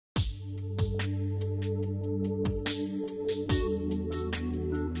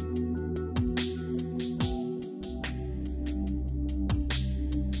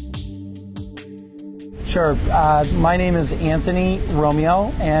Sure. My name is Anthony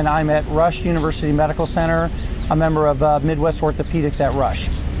Romeo, and I'm at Rush University Medical Center, a member of Midwest Orthopedics at Rush.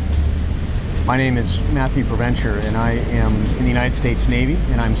 My name is Matthew Provencher, and I am in the United States Navy,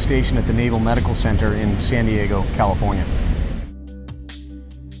 and I'm stationed at the Naval Medical Center in San Diego, California.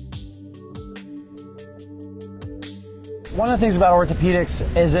 One of the things about orthopedics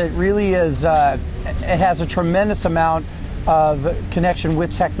is it really is, it has a tremendous amount of connection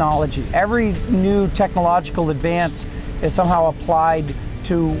with technology. Every new technological advance is somehow applied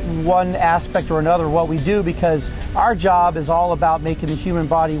to one aspect or another of what we do, because our job is all about making the human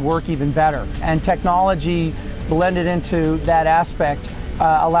body work even better. And technology blended into that aspect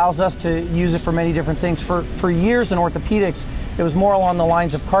allows us to use it for many different things. For years in orthopedics, it was more along the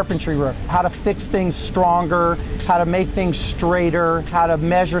lines of carpentry work, how to fix things stronger, how to make things straighter, how to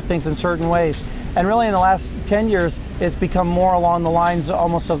measure things in certain ways. And really in the last 10 years, it's become more along the lines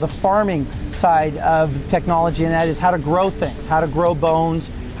almost of the farming side of technology, and that is how to grow things, how to grow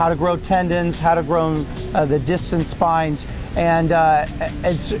bones, how to grow tendons, how to grow the discs and spines. And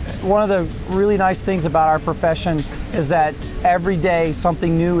it's one of the really nice things about our profession is that every day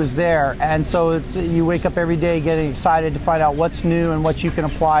something new is there. And so you wake up every day getting excited to find out what's new and what you can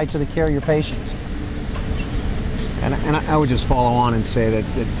apply to the care of your patients. And I would just follow on and say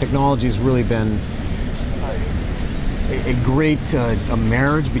that technology has really been a great a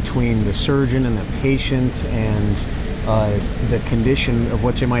marriage between the surgeon and the patient and the condition of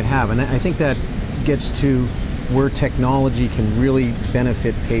what you might have. And I think that gets to where technology can really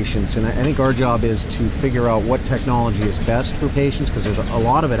benefit patients. And I think our job is to figure out what technology is best for patients, because there's a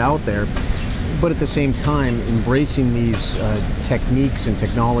lot of it out there. But at the same time, embracing these techniques and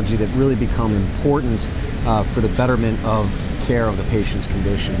technology that really become important for the betterment of care of the patient's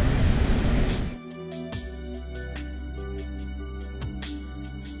condition.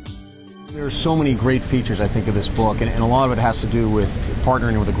 There are so many great features, I think, of this book, and a lot of it has to do with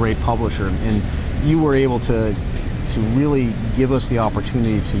partnering with a great publisher. And you were able to really give us the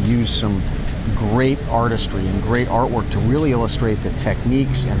opportunity to use some great artistry and great artwork to really illustrate the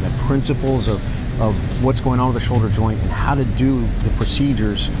techniques and the principles of what's going on with the shoulder joint and how to do the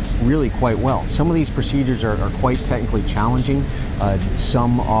procedures really quite well. Some of these procedures are quite technically challenging.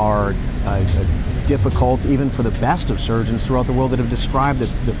 Some are difficult even for the best of surgeons throughout the world that have described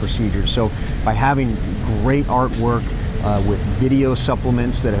the procedures. So by having great artwork with video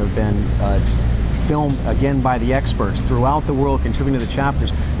supplements that have been filmed again by the experts throughout the world contributing to the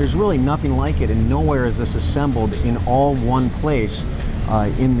chapters, there's really nothing like it, and nowhere is this assembled in all one place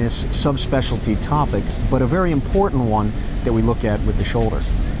in this subspecialty topic, but a very important one that we look at with the shoulder.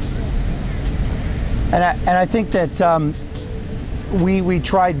 And I think that we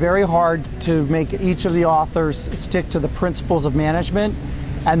tried very hard to make each of the authors stick to the principles of management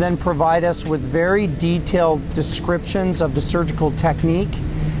and then provide us with very detailed descriptions of the surgical technique,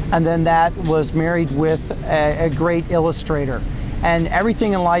 and then that was married with a great illustrator. And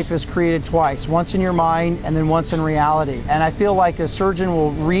everything in life is created twice, once in your mind and then once in reality. And I feel like a surgeon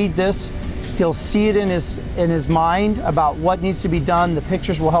will read this, he'll see it in his mind about what needs to be done. The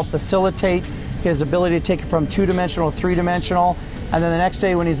pictures will help facilitate his ability to take it from two-dimensional to three-dimensional, and then the next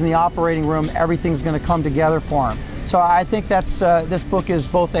day when he's in the operating room, everything's going to come together for him. So I think that's this book is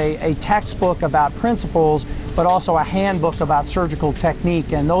both a textbook about principles, but also a handbook about surgical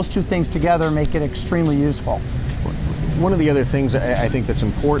technique, and those two things together make it extremely useful. One of the other things I think that's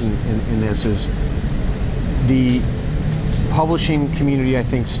important in this is the publishing community, I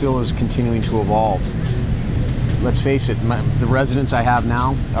think, still is continuing to evolve. Let's face it, the residents I have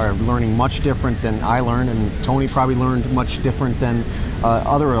now are learning much different than I learned, and Tony probably learned much different than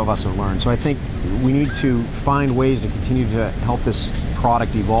other of us have learned. So I think we need to find ways to continue to help this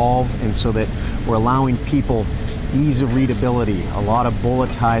product evolve, and so that we're allowing people ease of readability, a lot of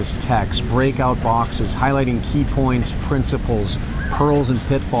bulletized text, breakout boxes, highlighting key points, principles, pearls and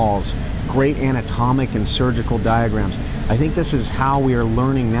pitfalls, great anatomic and surgical diagrams. I think this is how we are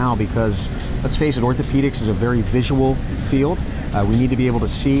learning now, because let's face it, orthopedics is a very visual field. We need to be able to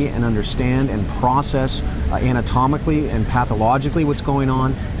see and understand and process anatomically and pathologically what's going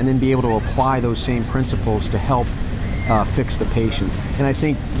on, and then be able to apply those same principles to help fix the patient. And I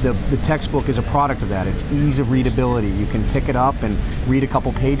think the textbook is a product of that. It's ease of readability. You can pick it up and read a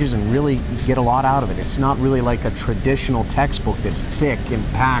couple pages and really get a lot out of it. It's not really like a traditional textbook that's thick and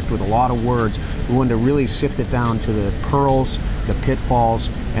packed with a lot of words. We wanted to really sift it down to the pearls, the pitfalls,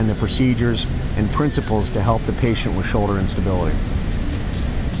 and the procedures and principles to help the patient with shoulder instability.